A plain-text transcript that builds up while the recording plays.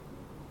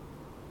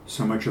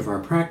so much of our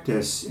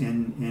practice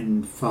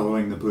in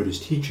following the Buddha's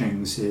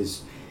teachings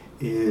is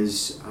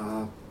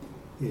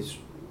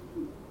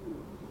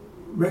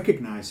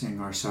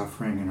recognizing our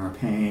suffering and our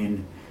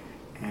pain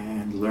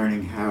and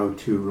learning how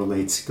to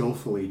relate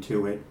skillfully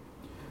to it.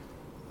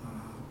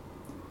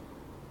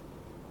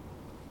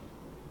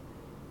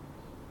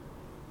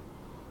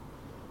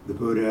 The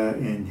Buddha,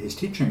 in his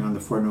teaching on the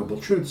Four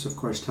Noble Truths, of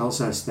course, tells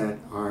us that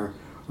our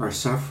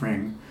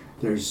suffering,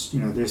 there's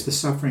the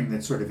suffering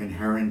that's sort of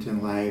inherent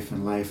in life,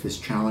 and life is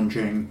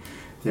challenging.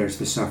 There's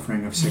the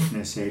suffering of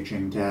sickness,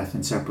 aging, death,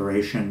 and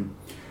separation.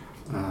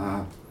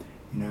 But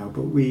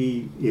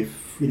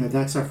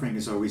that suffering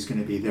is always going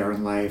to be there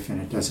in life,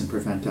 and it doesn't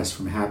prevent us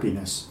from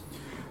happiness.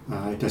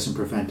 It doesn't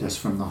prevent us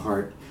from the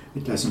heart.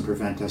 It doesn't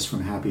prevent us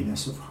from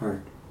happiness of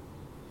heart.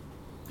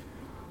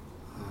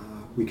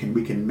 We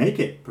can make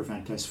it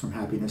prevent us from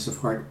happiness of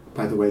heart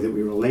by the way that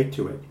we relate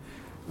to it.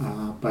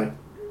 But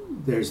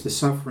there's the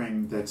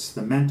suffering that's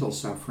the mental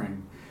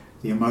suffering,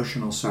 the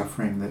emotional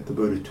suffering that the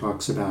Buddha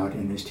talks about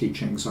in his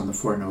teachings on the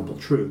Four Noble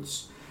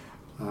Truths.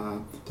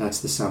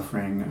 That's the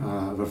suffering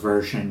of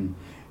aversion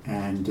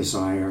and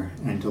desire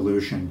and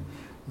delusion.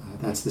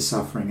 That's the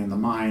suffering in the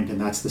mind,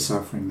 and that's the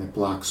suffering that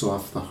blocks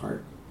off the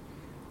heart.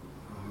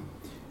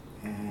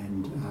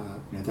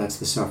 That's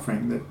the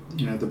suffering that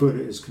the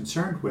Buddha is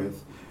concerned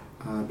with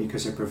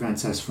because it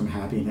prevents us from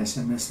happiness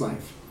in this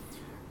life.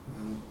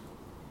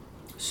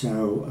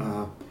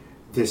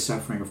 This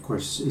suffering, of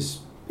course,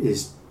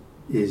 is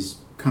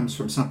comes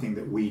from something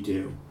that we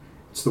do.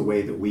 It's the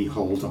way that we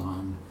hold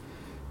on.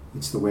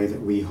 It's the way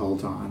that we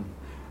hold on.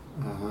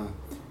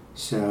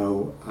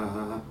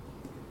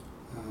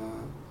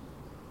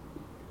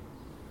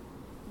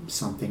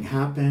 Something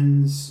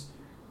happens,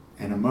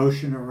 an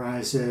emotion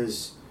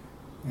arises,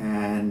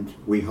 and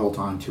we hold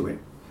on to it.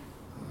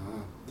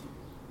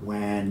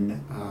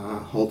 When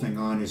holding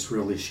on is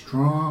really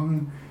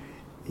strong,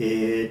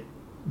 it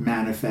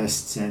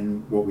manifests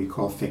in what we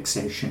call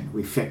fixation.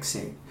 We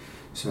fixate.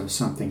 So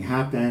something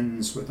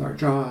happens with our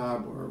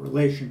job or a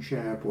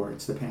relationship, or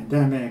it's the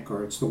pandemic,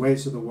 or it's the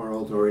ways of the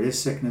world, or it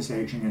is sickness,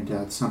 aging, and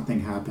death.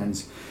 Something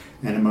happens,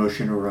 an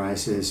emotion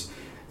arises,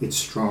 it's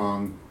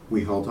strong,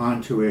 we hold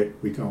on to it,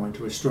 we go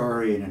into a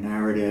story and a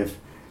narrative,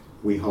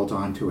 we hold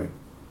on to it.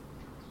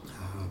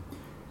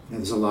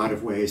 There's a lot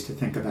of ways to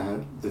think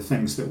about the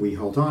things that we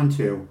hold on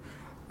to.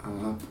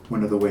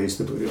 One of the ways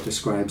the Buddha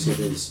describes it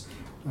is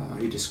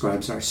he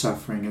describes our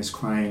suffering as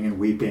crying and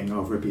weeping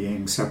over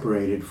being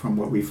separated from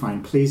what we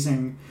find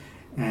pleasing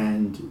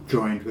and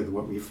joined with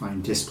what we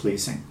find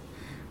displeasing.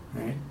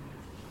 Right?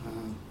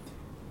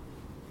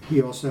 He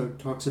also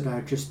talks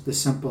about just the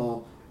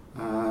simple,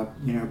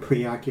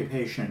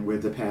 preoccupation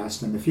with the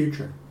past and the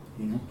future.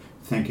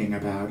 Thinking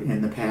about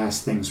in the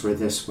past things were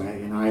this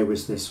way, and I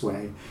was this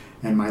way,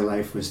 and my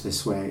life was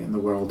this way, and the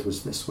world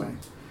was this way.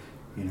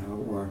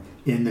 Or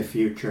in the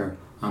future,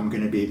 I'm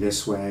going to be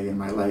this way, and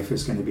my life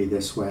is going to be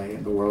this way,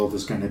 and the world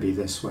is going to be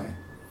this way.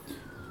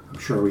 I'm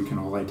sure we can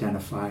all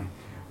identify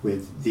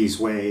with these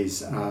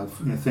ways of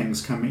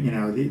things coming,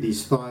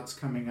 these thoughts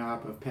coming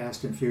up of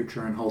past and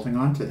future and holding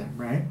on to them,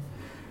 right?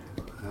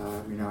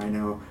 I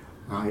know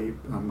I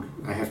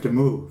have to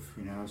move,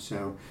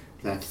 so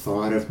that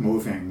thought of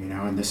moving,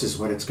 and this is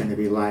what it's going to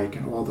be like,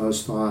 and all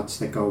those thoughts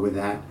that go with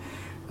that,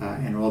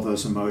 and all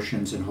those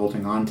emotions and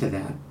holding on to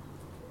that.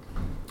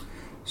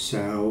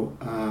 So,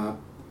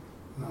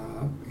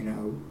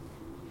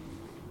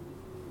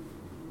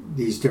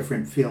 these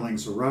different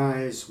feelings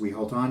arise, we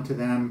hold on to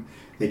them,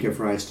 they give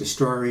rise to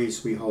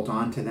stories, we hold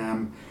on to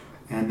them,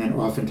 and then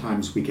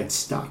oftentimes we get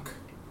stuck.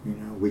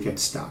 We get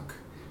stuck.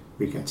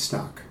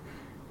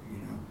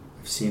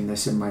 I've seen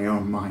this in my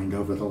own mind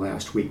over the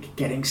last week,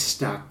 getting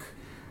stuck,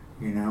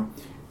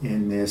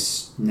 in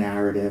this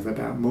narrative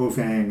about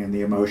moving and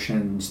the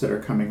emotions that are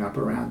coming up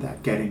around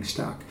that, getting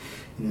stuck.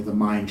 The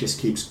mind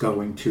just keeps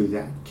going to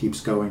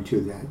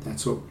that.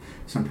 That's what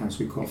sometimes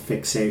we call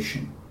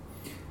fixation.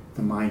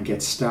 The mind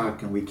gets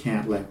stuck and we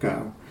can't let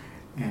go.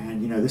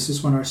 And, this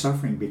is when our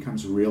suffering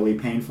becomes really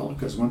painful,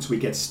 because once we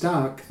get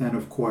stuck, then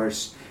of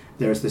course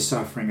there's the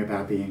suffering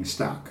about being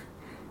stuck.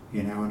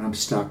 And I'm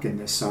stuck in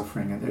this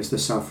suffering, and there's the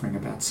suffering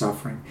about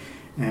suffering,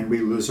 and we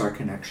lose our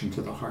connection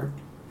to the heart.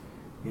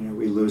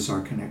 We lose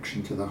our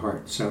connection to the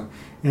heart. So,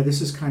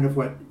 this is kind of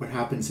what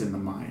happens in the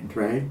mind,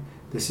 right?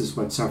 This is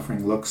what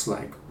suffering looks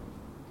like.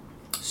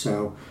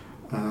 So,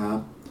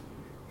 I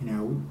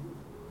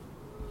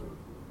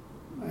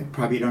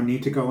probably don't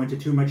need to go into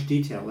too much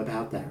detail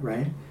about that,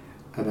 right?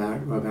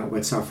 About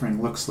what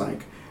suffering looks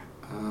like.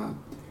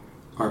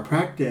 Our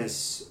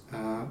practice,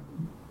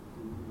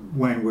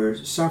 when we're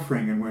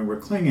suffering and when we're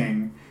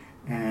clinging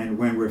and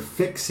when we're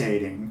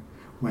fixating,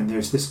 when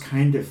there's this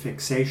kind of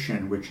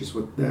fixation, which is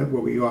what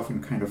we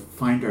often kind of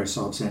find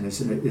ourselves in,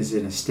 is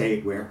in a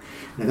state where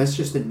that's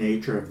just the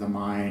nature of the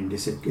mind.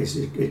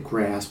 It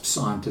grasps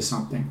onto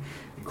something,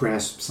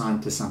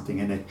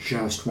 and it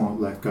just won't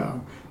let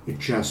go. It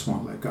just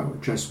won't let go.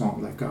 It just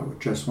won't let go.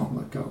 It just won't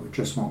let go. It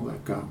just won't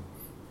let go.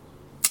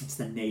 It's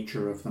the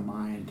nature of the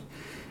mind.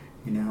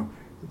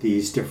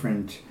 These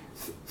different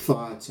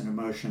thoughts and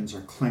emotions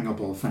are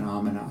clingable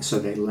phenomena, so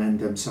they lend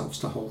themselves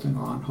to holding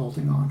on,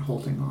 holding on,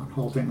 holding on,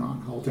 holding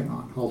on, holding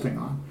on, holding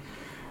on.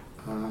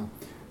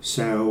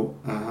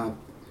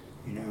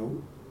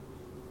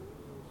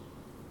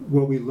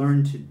 What we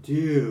learn to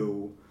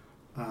do,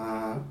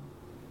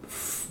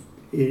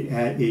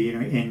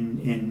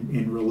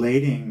 in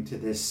relating to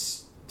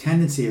this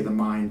tendency of the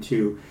mind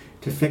to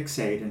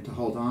fixate and to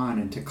hold on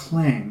and to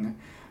cling,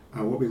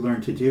 what we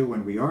learn to do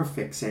when we are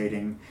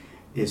fixating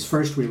is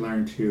first we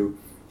learn to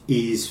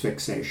ease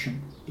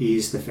fixation,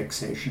 ease the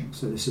fixation.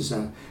 So this is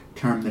a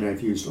term that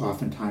I've used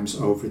oftentimes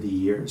over the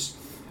years,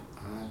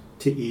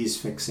 to ease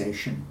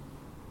fixation.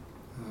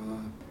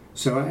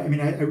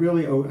 I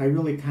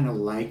really kind of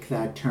like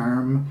that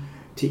term,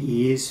 to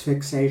ease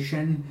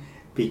fixation,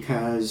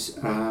 because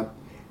it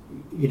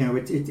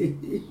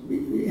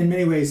in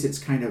many ways it's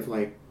kind of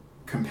like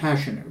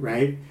compassionate,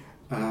 right?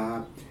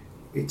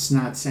 It's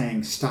not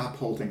saying stop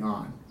holding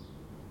on.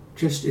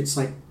 It's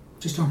like,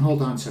 just don't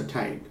hold on so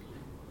tight.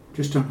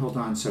 Just don't hold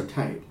on so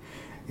tight.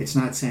 It's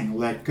not saying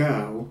let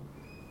go.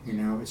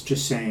 It's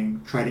just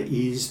saying try to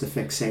ease the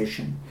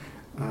fixation.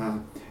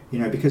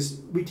 Because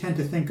we tend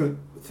to think of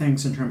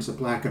things in terms of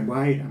black and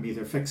white. I'm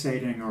either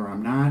fixating or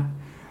I'm not.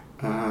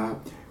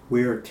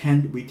 We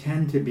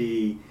tend to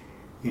be,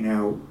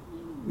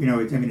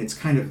 it's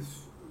kind of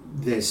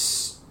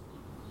this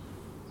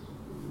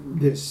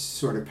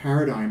sort of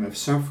paradigm of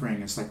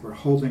suffering. It's like we're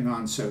holding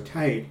on so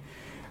tight,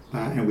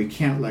 and we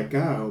can't let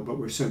go, but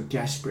we're so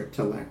desperate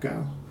to let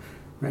go,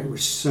 right? We're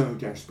so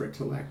desperate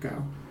to let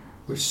go.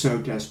 We're so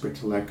desperate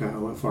to let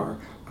go of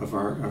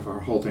our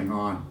holding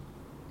on.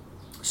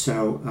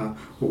 So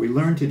what we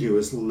learn to do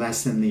is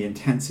lessen the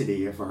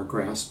intensity of our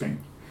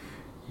grasping,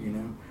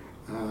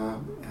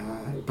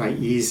 by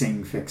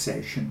easing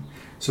fixation.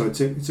 So it's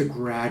a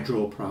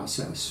gradual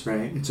process,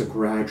 right? It's a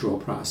gradual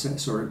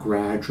process, or a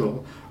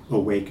gradual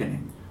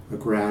awakening.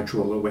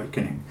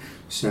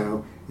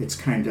 So it's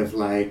kind of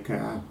like,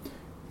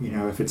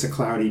 if it's a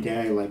cloudy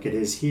day like it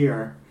is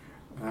here,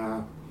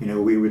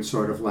 we would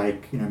sort of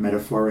like,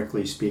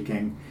 metaphorically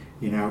speaking,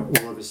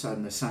 all of a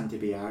sudden the sun to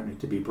be out and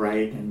it to be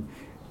bright, and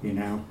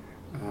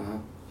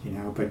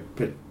but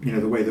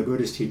the way the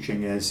Buddha's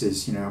teaching is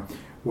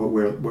what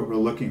we're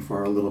looking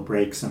for are little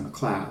breaks in the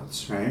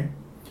clouds, right?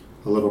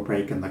 A little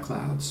break in the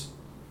clouds.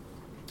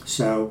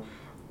 So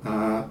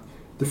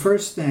the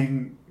first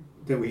thing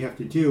that we have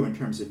to do in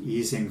terms of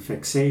easing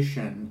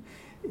fixation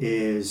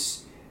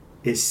is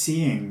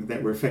seeing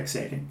that we're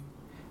fixating,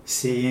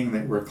 seeing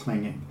that we're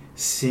clinging,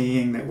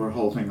 seeing that we're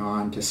holding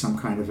on to some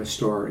kind of a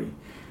story.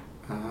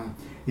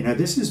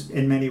 This is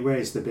in many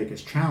ways the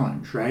biggest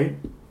challenge, right?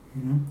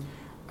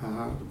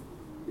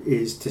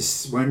 Is to,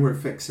 when we're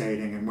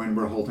fixating and when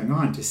we're holding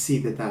on, to see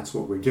that that's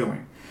what we're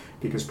doing.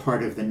 Because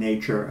part of the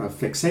nature of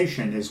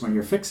fixation is when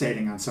you're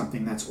fixating on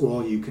something, that's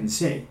all you can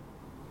see.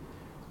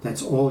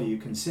 That's all you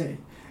can see.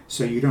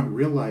 So you don't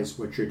realize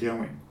what you're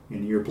doing.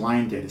 You're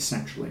blinded,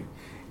 essentially.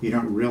 You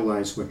don't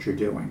realize what you're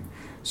doing.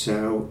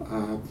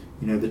 So,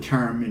 the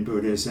term in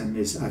Buddhism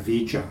is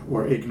avidya,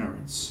 or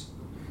ignorance.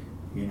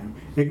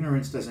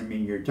 Ignorance doesn't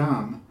mean you're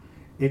dumb.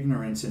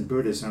 Ignorance in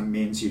Buddhism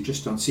means you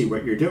just don't see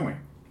what you're doing.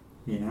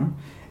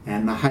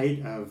 And the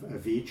height of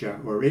avidya,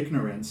 or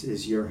ignorance,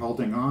 is you're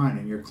holding on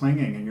and you're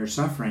clinging and you're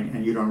suffering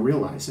and you don't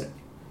realize it.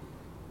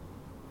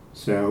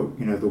 So,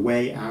 the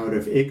way out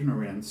of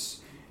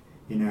ignorance,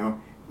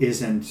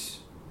 isn't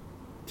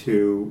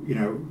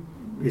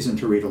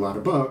to read a lot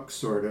of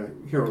books or to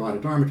hear a lot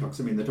of Dharma talks.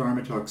 The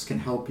Dharma talks can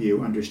help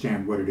you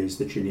understand what it is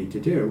that you need to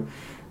do,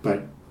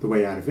 but the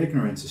way out of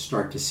ignorance is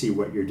start to see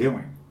what you're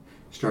doing.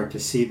 Start to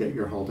see that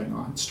you're holding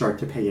on. Start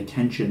to pay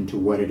attention to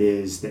what it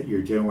is that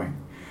you're doing.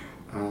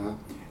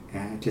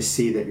 And to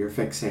see that you're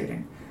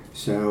fixating.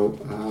 So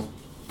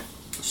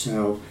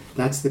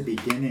that's the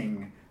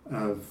beginning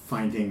of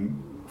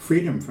finding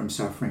freedom from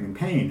suffering and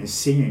pain, is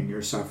seeing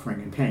your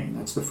suffering and pain.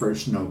 That's the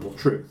first noble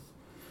truth.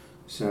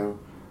 So,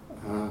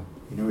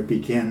 it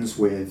begins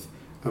with,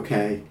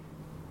 okay,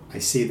 I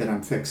see that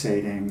I'm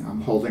fixating,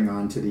 I'm holding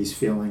on to these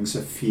feelings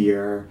of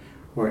fear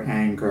or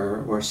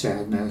anger or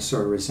sadness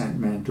or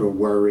resentment or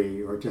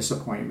worry or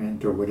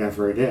disappointment or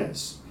whatever it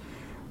is.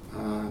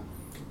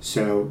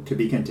 So to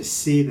begin to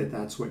see that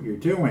that's what you're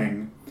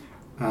doing,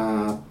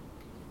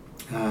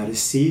 to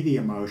see the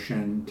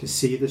emotion, to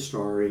see the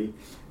story,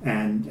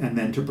 and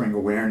then to bring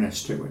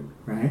awareness to it,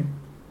 right?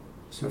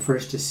 So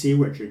first to see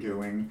what you're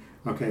doing.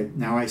 Okay,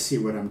 now I see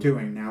what I'm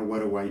doing. Now what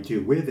do I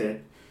do with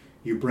it?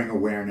 You bring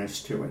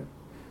awareness to it.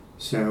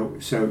 So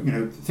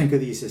think of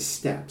these as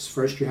steps.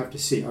 First you have to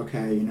see,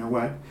 okay, you know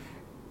what?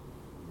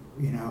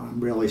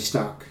 I'm really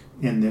stuck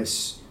in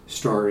this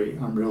story.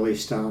 I'm really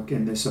stuck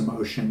in this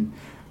emotion.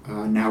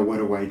 Now what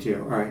do I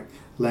do? All right,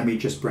 let me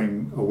just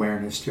bring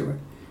awareness to it.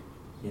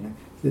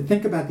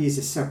 Think about these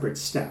as separate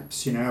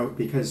steps,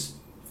 because,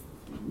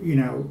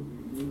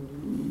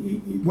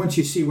 once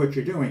you see what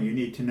you're doing, you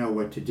need to know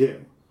what to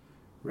do,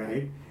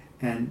 right?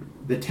 And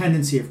the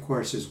tendency, of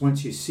course, is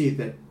once you see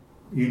that,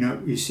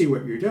 you see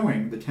what you're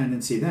doing, the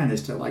tendency then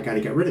is to, I got to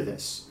get rid of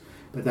this.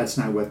 but that's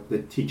not what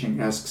the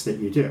teaching asks that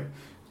you do.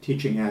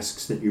 Teaching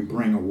asks that you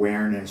bring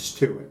awareness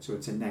to it, so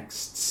it's a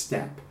next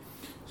step.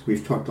 So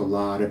we've talked a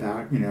lot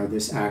about,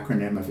 this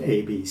acronym of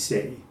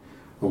ABC,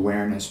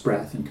 awareness,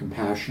 breath, and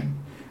compassion,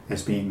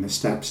 as being the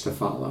steps to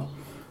follow.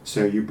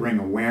 So you bring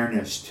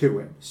awareness to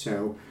it.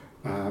 So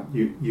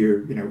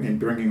you're in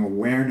bringing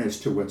awareness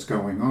to what's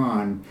going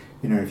on.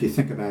 If you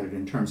think about it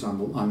in terms on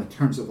the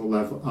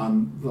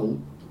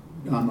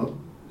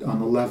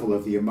level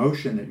of the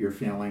emotion that you're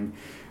feeling,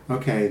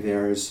 okay,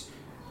 there's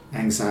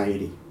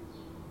anxiety.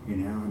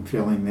 I'm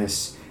feeling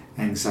this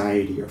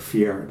anxiety or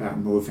fear about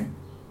moving.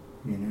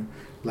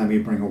 Let me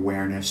bring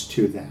awareness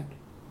to that.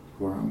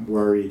 Or I'm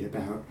worried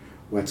about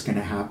what's going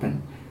to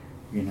happen,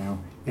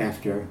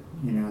 after,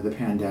 the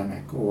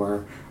pandemic,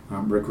 or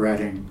I'm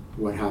regretting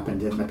what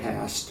happened in the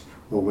past,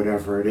 or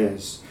whatever it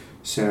is.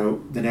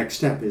 So the next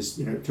step is,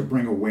 to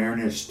bring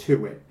awareness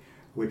to it,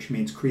 which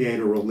means create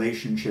a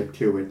relationship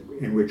to it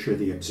in which you're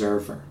the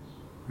observer,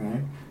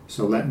 right?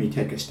 So let me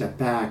take a step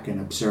back and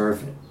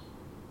observe it.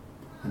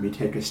 Let me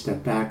take a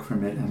step back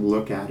from it and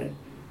look at it.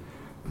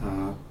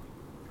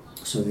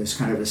 So there's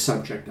kind of a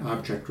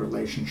subject-object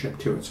relationship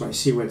to it. So I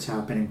see what's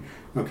happening.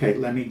 Okay,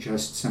 let me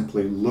just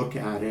simply look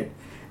at it.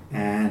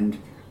 And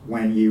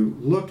when you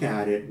look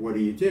at it, what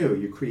do?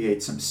 You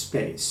create some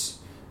space.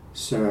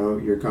 So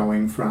you're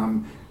going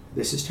from,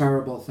 this is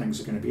terrible, things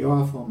are going to be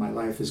awful, my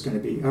life is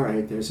going to be, all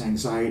right, there's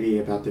anxiety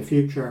about the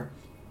future.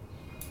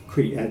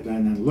 And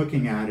then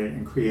looking at it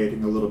and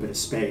creating a little bit of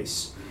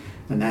space.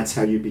 And that's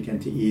how you begin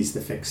to ease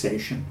the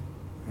fixation,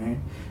 right?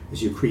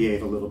 As you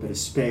create a little bit of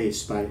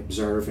space by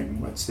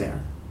observing what's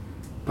there.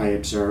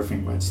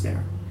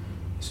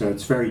 So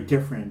it's very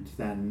different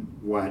than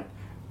what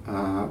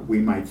we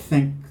might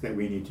think that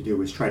we need to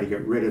do, is try to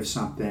get rid of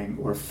something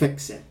or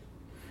fix it.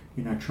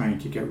 You're not trying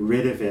to get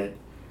rid of it.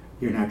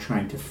 You're not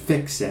trying to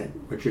fix it.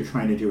 What you're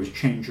trying to do is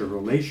change your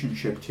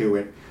relationship to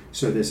it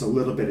so there's a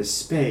little bit of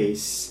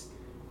space,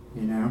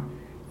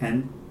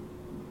 and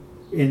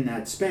in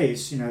that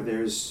space,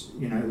 there's,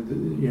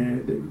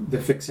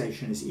 the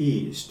fixation is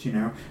eased,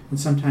 and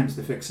sometimes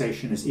the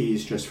fixation is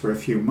eased just for a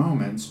few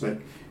moments, but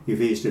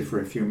you've eased it for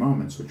a few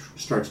moments, which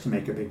starts to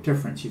make a big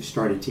difference. You've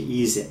started to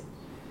ease it.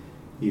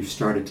 You've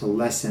started to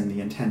lessen the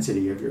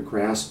intensity of your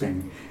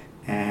grasping,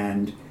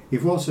 and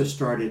you've also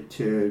started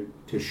to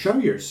show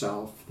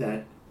yourself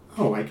that,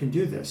 oh, I can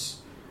do this.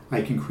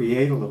 I can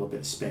create a little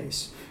bit of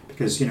space.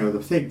 Because,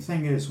 the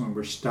thing is, when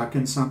we're stuck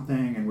in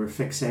something and we're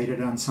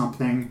fixated on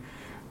something,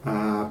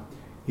 a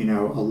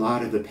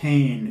lot of the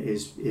pain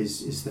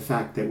is the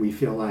fact that we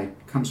feel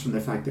like, comes from the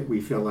fact that we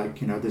feel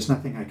like, there's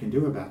nothing I can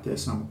do about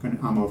this.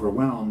 I'm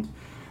overwhelmed.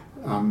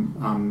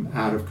 I'm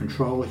out of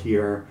control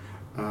here.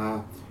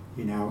 I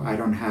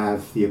don't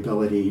have the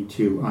ability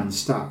to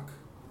unstuck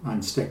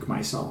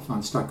myself.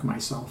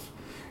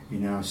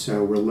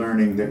 So we're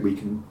learning that we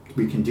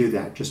can do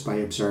that just by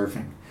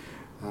observing.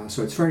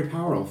 So it's very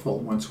powerful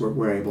once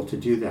we're able to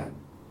do that.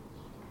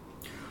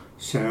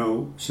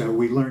 So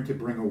we learn to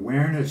bring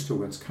awareness to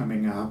what's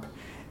coming up,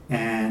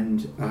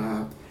 and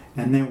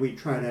then we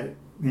try to,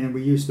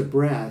 we use the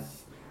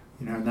breath,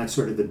 and that's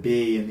sort of the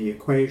B in the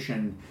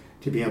equation,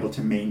 to be able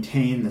to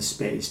maintain the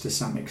space to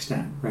some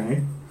extent,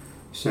 right?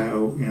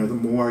 So, the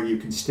more you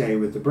can stay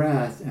with the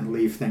breath and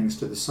leave things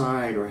to the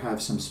side or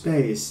have some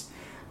space,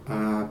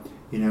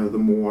 the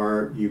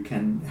more you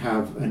can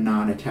have a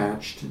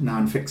non-attached,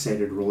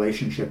 non-fixated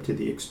relationship to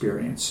the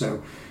experience.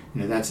 So,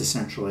 that's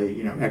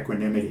essentially,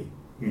 equanimity.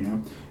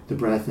 The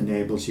breath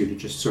enables you to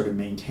just sort of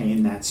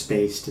maintain that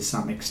space to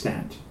some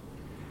extent.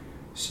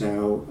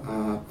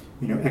 So,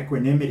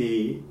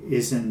 equanimity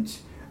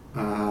isn't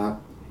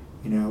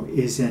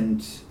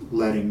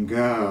letting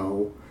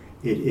go.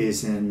 It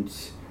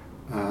isn't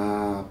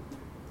the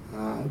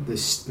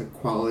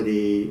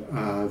quality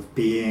of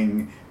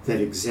being that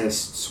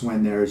exists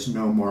when there's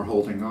no more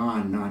holding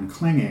on,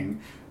 non-clinging,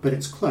 but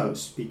it's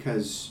close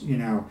because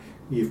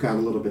you've got a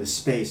little bit of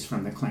space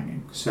from the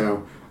clinging.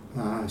 So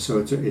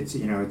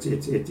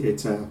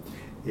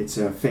it's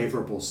a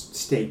favorable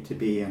state to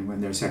be in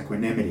when there's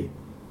equanimity.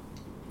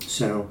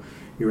 So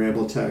you're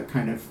able to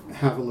kind of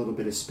have a little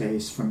bit of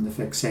space from the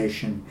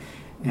fixation,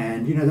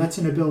 and that's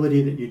an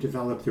ability that you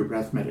develop through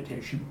breath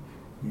meditation.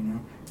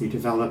 You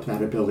develop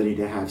that ability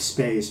to have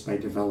space by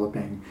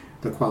developing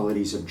the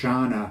qualities of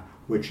jhana,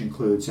 which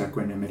includes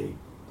equanimity.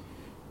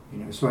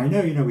 So I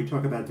know, we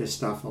talk about this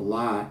stuff a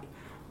lot,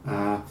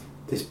 but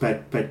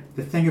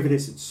the thing of it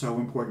is, it's so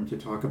important to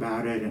talk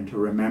about it and to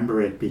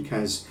remember it,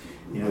 because,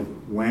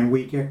 when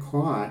we get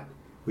caught,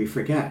 we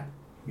forget.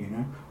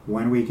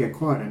 When we get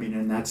caught,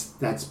 and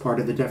that's part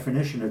of the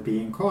definition of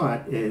being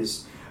caught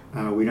is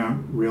we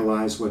don't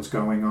realize what's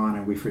going on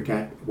and we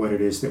forget what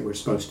it is that we're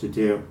supposed to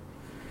do.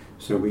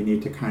 So we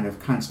need to kind of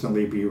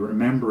constantly be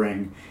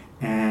remembering,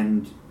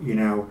 and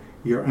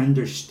your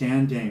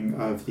understanding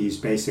of these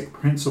basic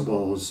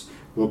principles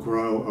will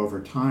grow over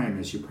time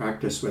as you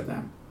practice with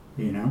them.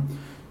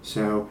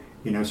 So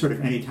sort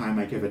of anytime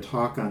I give a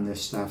talk on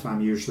this stuff,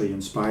 I'm usually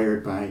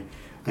inspired by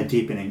a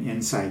deepening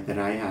insight that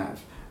I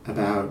have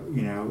about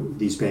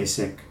these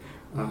basic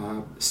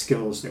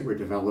skills that we're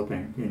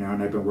developing, and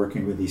I've been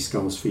working with these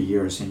skills for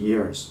years and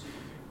years.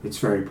 It's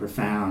very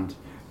profound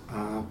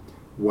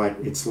what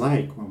it's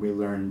like when we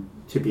learn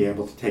to be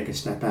able to take a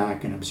step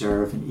back and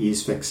observe and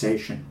ease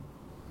fixation.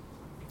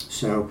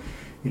 So,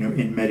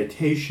 in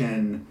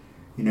meditation,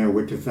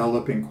 we're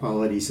developing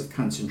qualities of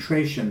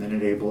concentration that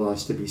enable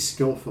us to be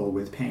skillful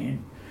with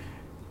pain.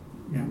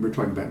 We're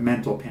talking about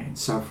mental pain,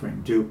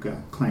 suffering,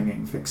 dukkha,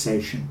 clinging,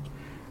 fixation.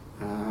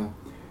 And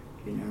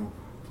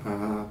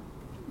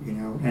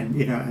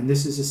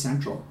this is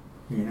essential.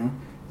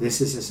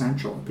 This is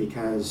essential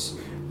because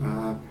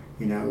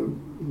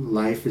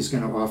life is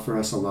going to offer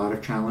us a lot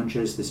of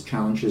challenges. There's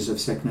challenges of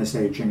sickness,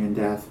 aging, and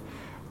death,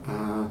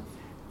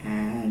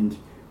 and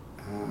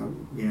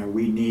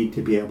we need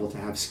to be able to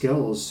have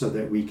skills so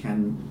that we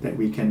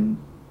can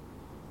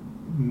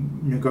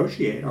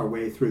negotiate our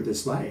way through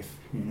this life,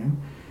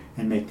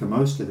 and make the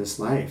most of this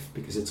life,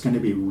 because it's going to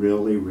be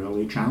really,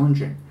 really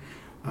challenging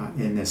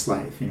in this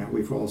life.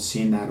 We've all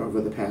seen that over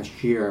the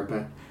past year,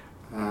 but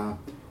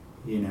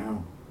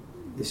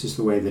this is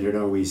the way that it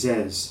always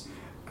is.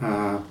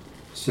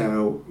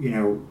 So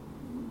the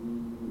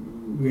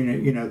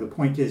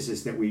point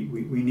is that we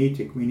need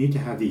to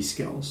have these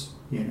skills.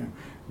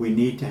 We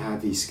need to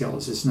have these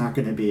skills. It's not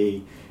going to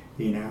be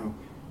an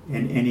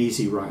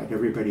easy ride.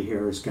 Everybody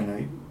here is going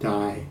to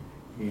die.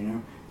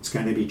 It's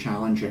going to be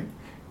challenging.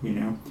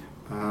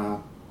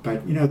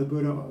 But the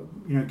Buddha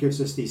gives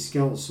us these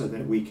skills so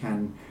that we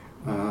can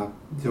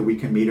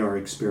meet our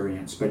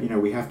experience. But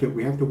we have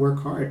to work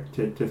hard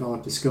to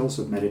develop the skills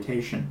of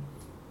meditation.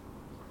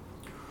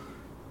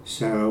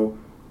 So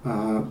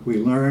we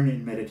learn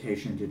in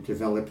meditation to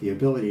develop the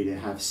ability to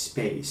have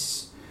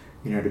space,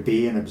 to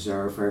be an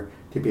observer,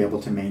 to be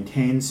able to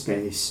maintain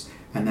space,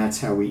 and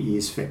that's how we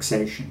ease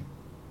fixation.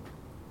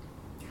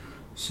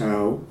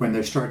 So when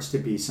there starts to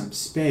be some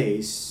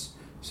space,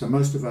 so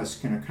most of us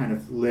can kind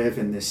of live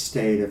in this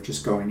state of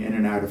just going in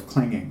and out of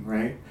clinging,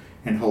 right?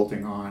 And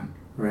holding on,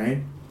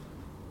 right?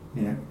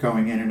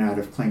 Going in and out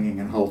of clinging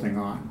and holding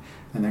on.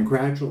 And then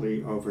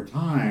gradually over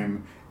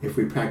time, if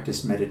we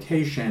practice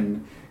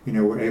meditation,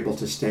 we're able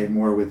to stay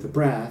more with the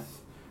breath.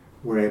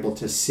 We're able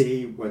to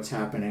see what's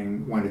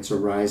happening when it's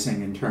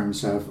arising in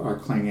terms of our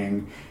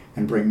clinging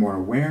and bring more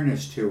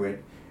awareness to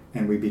it,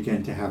 and we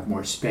begin to have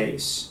more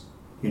space.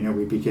 We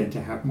begin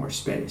to have more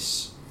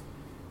space.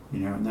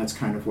 And that's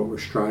kind of what we're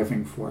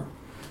striving for.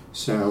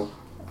 So,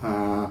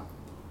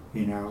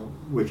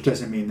 which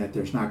doesn't mean that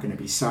there's not going to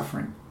be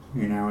suffering,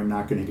 and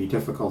not going to be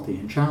difficulty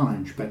and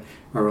challenge, but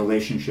our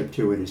relationship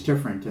to it is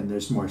different, and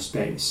there's more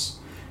space,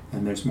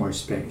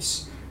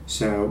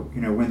 So,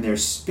 when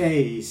there's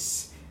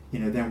space,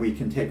 then we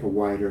can take a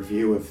wider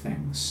view of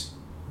things,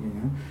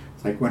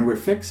 It's like when we're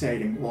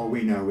fixating, all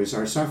we know is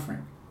our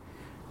suffering.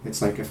 It's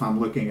like if I'm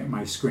looking at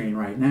my screen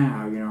right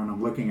now, and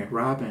I'm looking at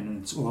Robin,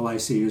 and it's all I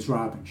see is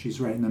Robin.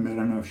 She's right in the middle.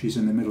 I don't know if she's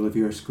in the middle of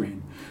your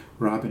screen.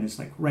 Robin is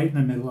like right in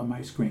the middle of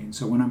my screen.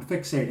 So when I'm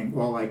fixating,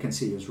 all I can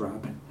see is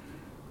Robin.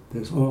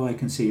 All I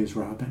can see is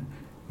Robin,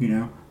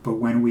 But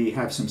when we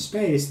have some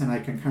space, then I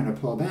can kind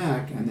of pull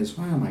back, and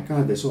oh my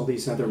God, there's all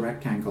these other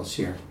rectangles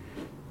here.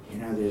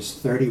 There's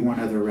 31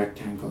 other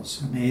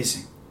rectangles.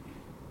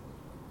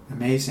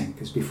 Amazing,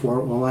 because before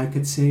all I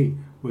could see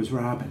was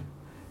Robin.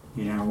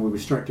 When we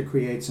start to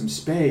create some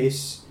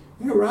space,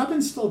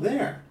 Robin's still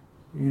there.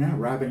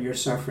 Robin, you're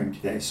suffering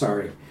today.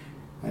 Sorry.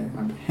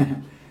 I'm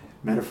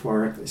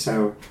metaphorically.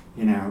 So,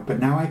 but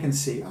now I can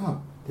see,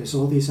 there's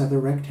all these other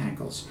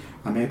rectangles.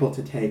 I'm able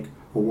to take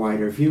a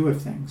wider view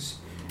of things.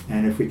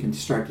 And if we can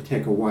start to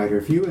take a wider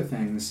view of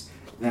things,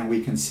 then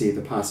we can see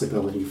the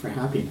possibility for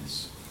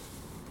happiness.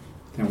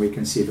 We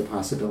can see the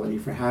possibility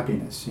for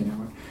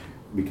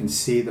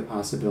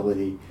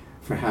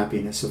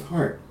happiness of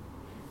heart.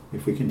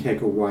 If we can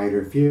take a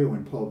wider view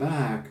and pull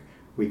back,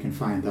 we can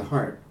find the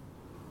heart.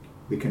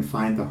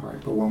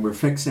 But when we're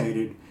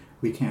fixated,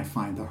 we can't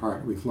find the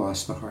heart. We've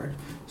lost the heart.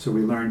 So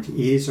we learn to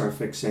ease our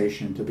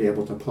fixation, to be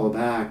able to pull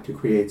back, to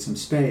create some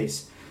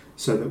space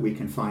so that we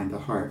can find the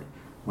heart.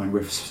 When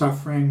we're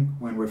suffering,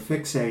 when we're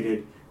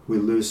fixated, we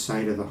lose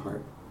sight of the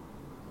heart.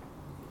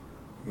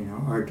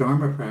 Our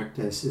Dharma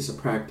practice is a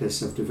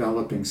practice of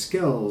developing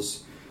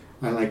skills,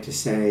 I like to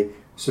say,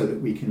 so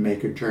that we can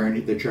make the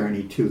journey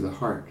to the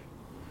heart.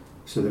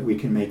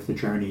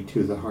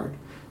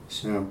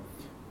 So,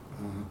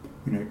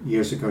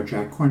 years ago,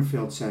 Jack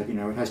Kornfield said,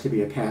 it has to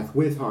be a path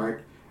with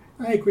heart.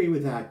 I agree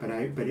with that, but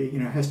it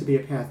has to be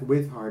a path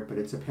with heart, but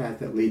it's a path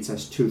that leads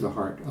us to the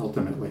heart,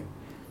 ultimately.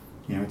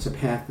 It's a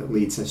path that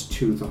leads us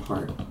to the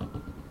heart.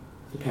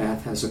 The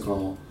path has a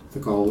goal. The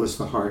goal is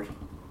the heart.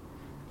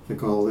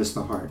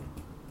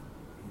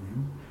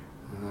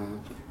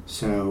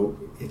 So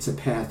it's a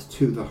path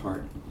to the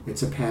heart.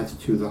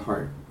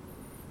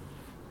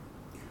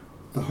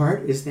 The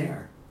heart is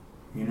there,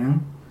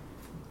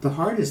 The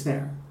heart is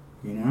there,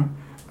 The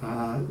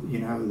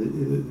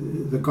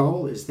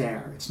goal is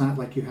there. It's not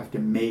like you have to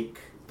make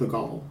the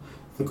goal.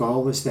 The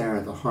goal is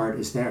there. The heart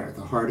is there.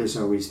 The heart is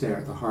always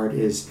there. The heart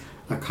is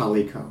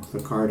akaliko.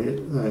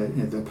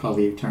 The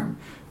Pali term.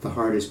 The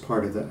heart is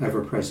part of the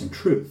ever-present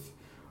truth.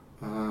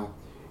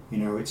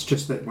 It's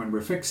just that when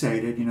we're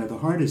fixated, the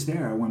heart is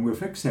there. When we're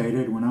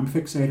fixated, when I'm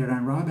fixated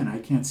on Robin, I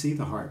can't see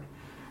the heart.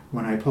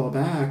 When I pull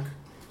back,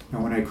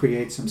 and when I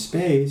create some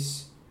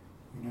space,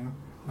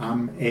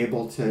 I'm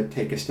able to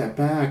take a step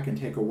back and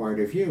take a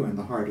wider view, and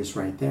the heart is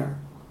right there.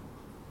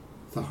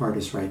 The heart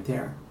is right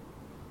there.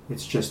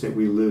 It's just that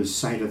we lose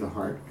sight of the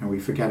heart, and we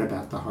forget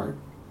about the heart.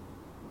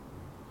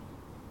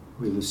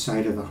 We lose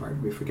sight of the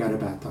heart. We forget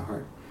about the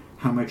heart.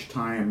 How much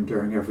time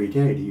during every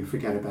day do you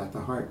forget about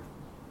the heart?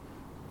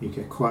 You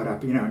get caught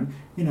up,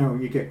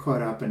 you get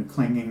caught up in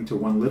clinging to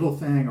one little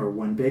thing or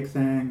one big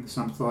thing,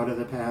 some thought of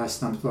the past,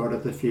 some thought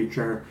of the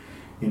future,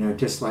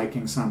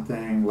 disliking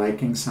something,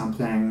 liking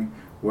something,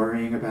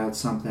 worrying about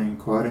something,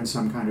 caught in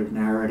some kind of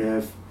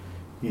narrative,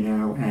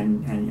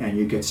 and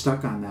you get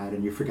stuck on that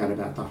and you forget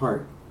about the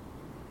heart.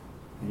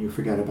 And you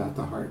forget about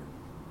the heart.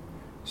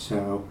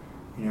 So,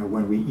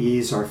 when we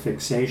ease our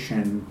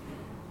fixation,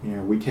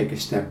 we take a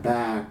step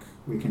back,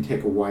 we can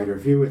take a wider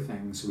view of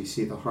things, we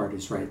see the heart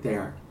is right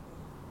there.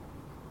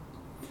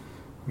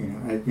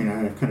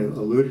 I've kind of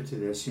alluded to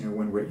this,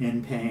 when we're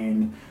in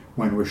pain,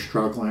 when we're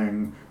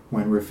struggling,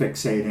 when we're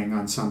fixating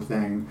on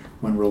something,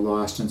 when we're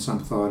lost in some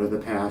thought of the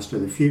past or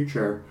the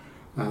future,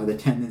 the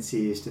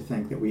tendency is to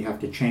think that we have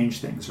to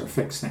change things or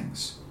fix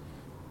things,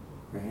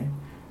 right?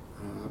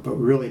 But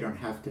we really don't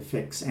have to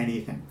fix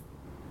anything.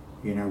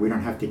 We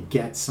don't have to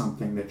get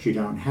something that you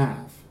don't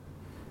have.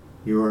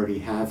 You already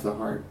have the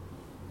heart.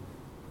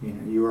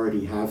 You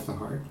already have the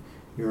heart.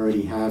 You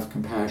already have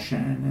compassion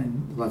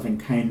and loving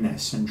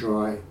kindness and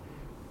joy.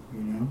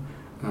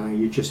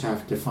 You just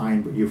have to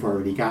find what you've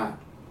already got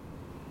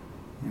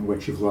and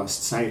what you've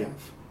lost sight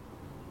of.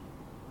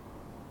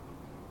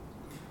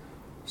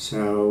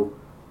 So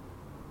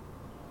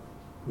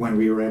when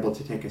we were able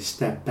to take a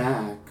step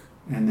back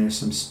and there's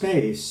some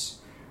space,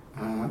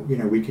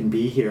 we can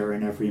be here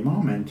in every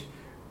moment,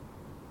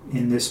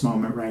 in this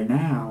moment right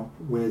now,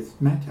 with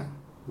metta,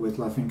 with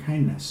loving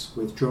kindness,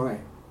 with joy.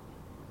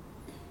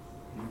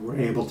 We're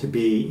able to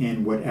be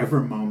in whatever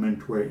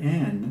moment we're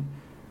in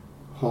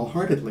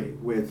wholeheartedly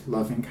with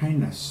loving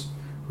kindness,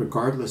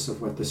 regardless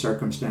of what the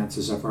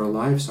circumstances of our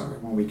lives are.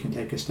 When we can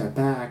take a step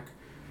back,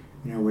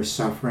 we're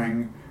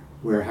suffering,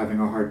 we're having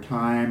a hard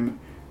time,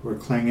 we're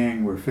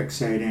clinging, we're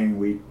fixating,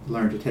 we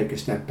learn to take a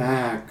step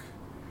back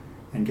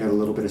and get a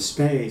little bit of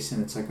space,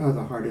 and it's like, oh,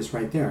 the heart is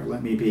right there.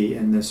 Let me be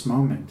in this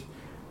moment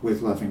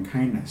with loving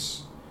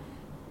kindness.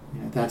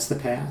 That's the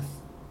path.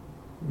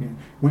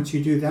 Once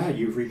you do that,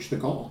 you've reached the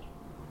goal.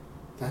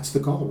 That's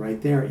the goal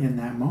right there in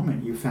that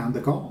moment. You found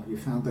the goal. You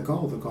found the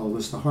goal. The goal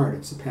is the heart.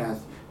 It's the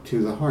path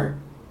to the heart.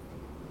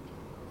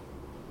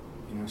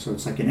 So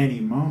it's like in any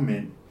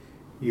moment,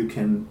 you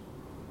can,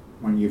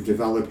 when you've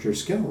developed your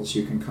skills,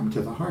 you can come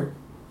to the heart.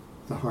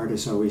 The heart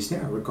is always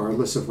there,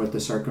 regardless of what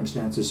the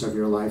circumstances of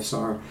your lives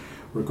are,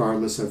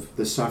 regardless of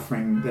the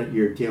suffering that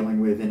you're dealing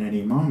with in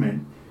any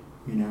moment.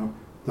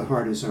 The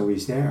heart is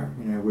always there.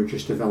 We're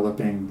just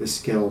developing the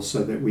skills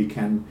so that we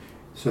can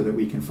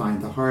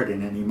find the heart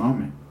in any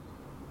moment.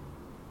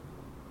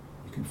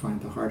 You can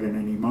find the heart in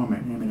any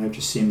moment. I've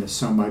just seen this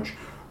so much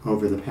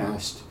over the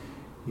past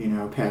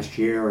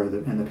year or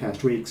in the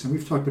past weeks, and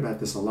we've talked about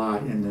this a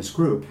lot in this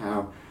group.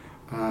 How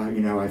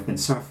I've been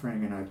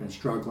suffering and I've been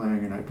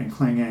struggling and I've been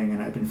clinging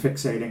and I've been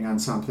fixating on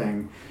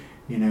something,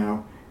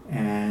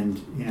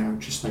 and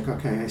just like,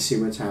 okay, I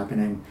see what's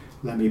happening.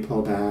 Let me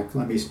pull back.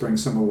 Let me bring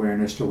some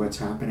awareness to what's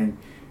happening.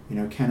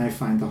 Can I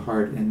find the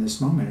heart in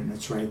this moment? And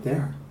it's right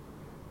there.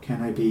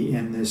 Can I be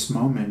in this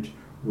moment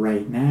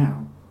right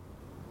now?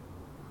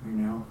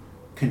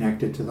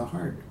 Connected to the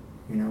heart,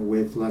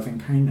 with loving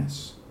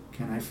kindness.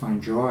 Can I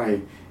find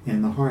joy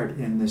in the heart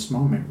in this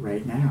moment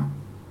right now?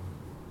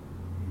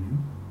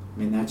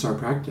 That's our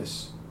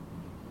practice.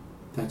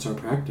 That's our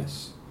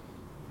practice.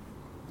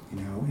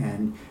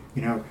 And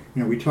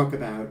we talk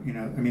about,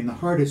 the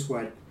heart is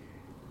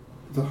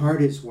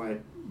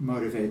what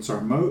motivates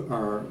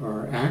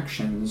our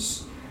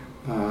actions.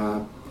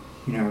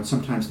 And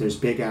sometimes there's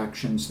big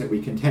actions that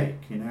we can take.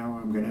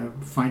 I'm going to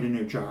find a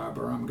new job,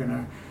 or I'm going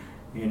to,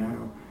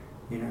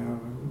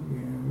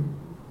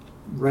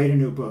 write a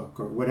new book,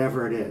 or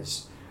whatever it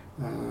is.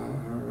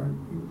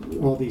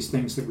 All these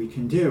things that we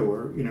can do,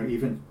 or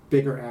even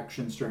bigger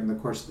actions during the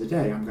course of the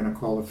day. I'm going to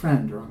call a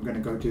friend, or I'm going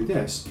to go do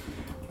this.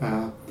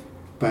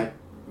 But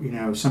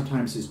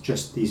sometimes it's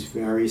just these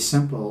very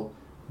simple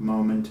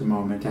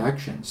moment-to-moment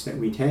actions that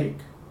we take,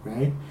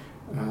 right?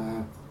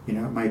 It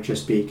might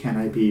just be, can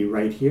I be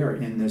right here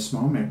in this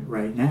moment,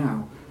 right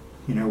now,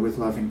 with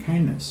loving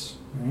kindness,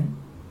 right?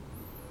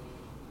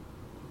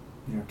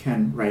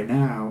 Can right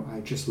now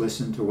I just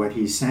listen to what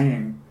he's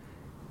saying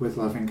with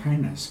loving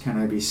kindness? Can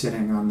I be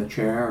sitting on the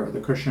chair or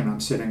the cushion I'm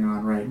sitting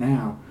on right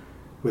now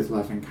with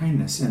loving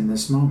kindness in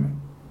this moment?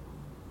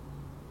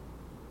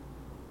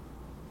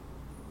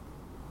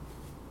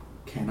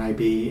 Can I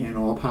be in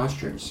all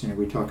postures?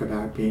 We talk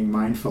about being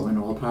mindful in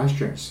all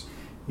postures.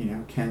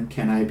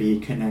 Can I be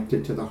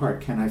connected to the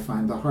heart? Can I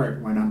find the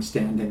heart when I'm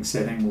standing,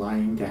 sitting,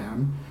 lying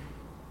down?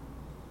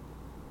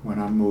 When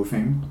I'm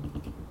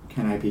moving,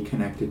 can I be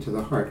connected to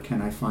the heart?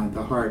 Can I find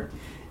the heart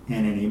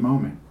in any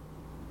moment?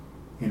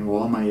 In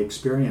all my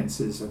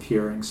experiences of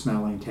hearing,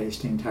 smelling,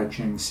 tasting,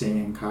 touching,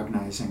 seeing,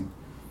 cognizing.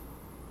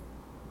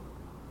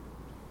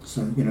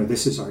 So,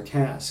 this is our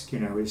task,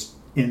 is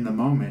in the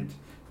moment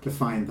to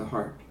find the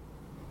heart.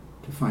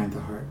 To find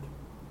the heart.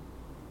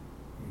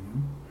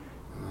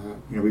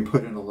 We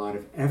put in a lot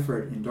of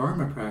effort in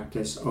Dharma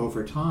practice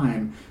over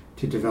time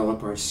to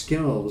develop our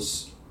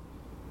skills.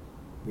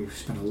 We've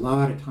spent a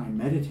lot of time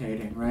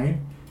meditating, right?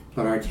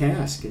 But our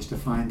task is to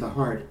find the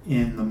heart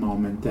in the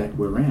moment that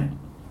we're in.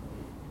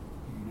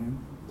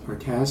 Our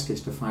task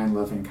is to find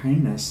loving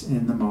kindness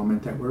in the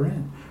moment that we're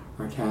in.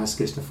 Our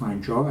task is to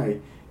find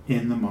joy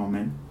in the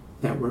moment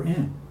that we're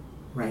in,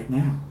 right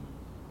now.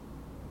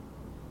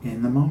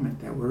 In the moment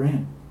that we're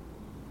in.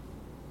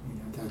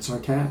 That's our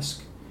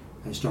task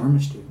as Dharma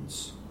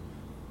students.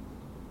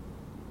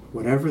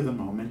 Whatever the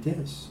moment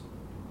is.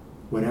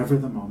 Whatever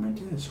the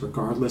moment is,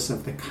 regardless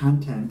of the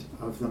content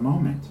of the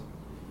moment.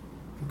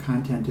 The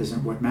content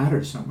isn't what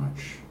matters so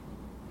much.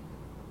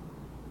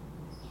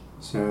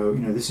 So,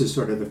 this is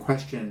sort of the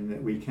question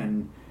that we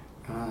can,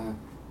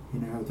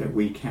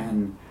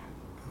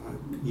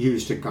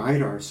 use to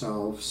guide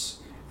ourselves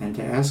and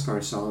to ask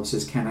ourselves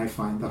is, can I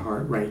find the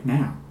heart right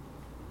now?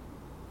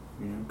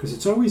 Because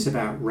it's always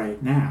about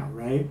right now,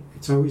 right?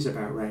 It's always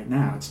about right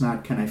now. It's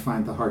not, can I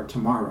find the heart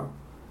tomorrow?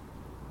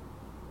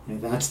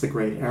 That's the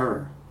great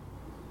error.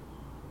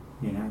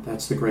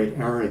 That's the great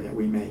error that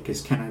we make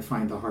is, can I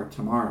find the heart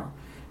tomorrow?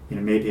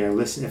 Maybe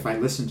if I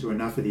listen to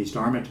enough of these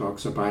Dharma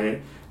talks or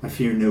buy a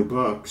few new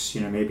books,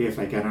 maybe if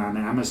I get on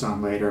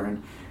Amazon later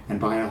and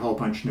buy a whole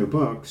bunch of new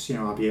books,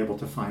 I'll be able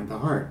to find the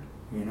heart.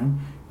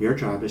 Your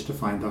job is to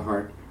find the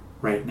heart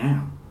right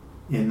now,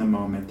 in the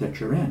moment that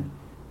you're in,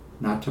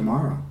 not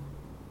tomorrow.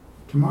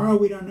 Tomorrow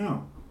we don't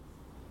know.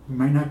 We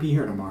might not be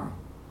here tomorrow.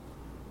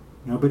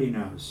 Nobody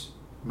knows.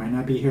 We might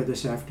not be here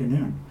this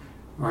afternoon.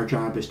 Our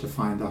job is to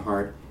find the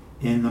heart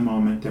in the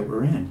moment that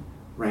we're in,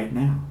 right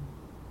now.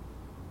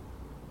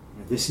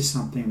 This is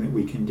something that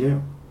we can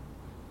do.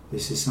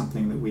 This is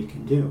something that we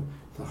can do.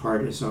 The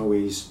heart is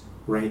always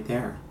right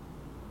there.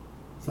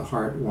 The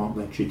heart won't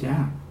let you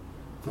down.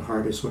 The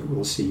heart is what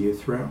will see you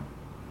through.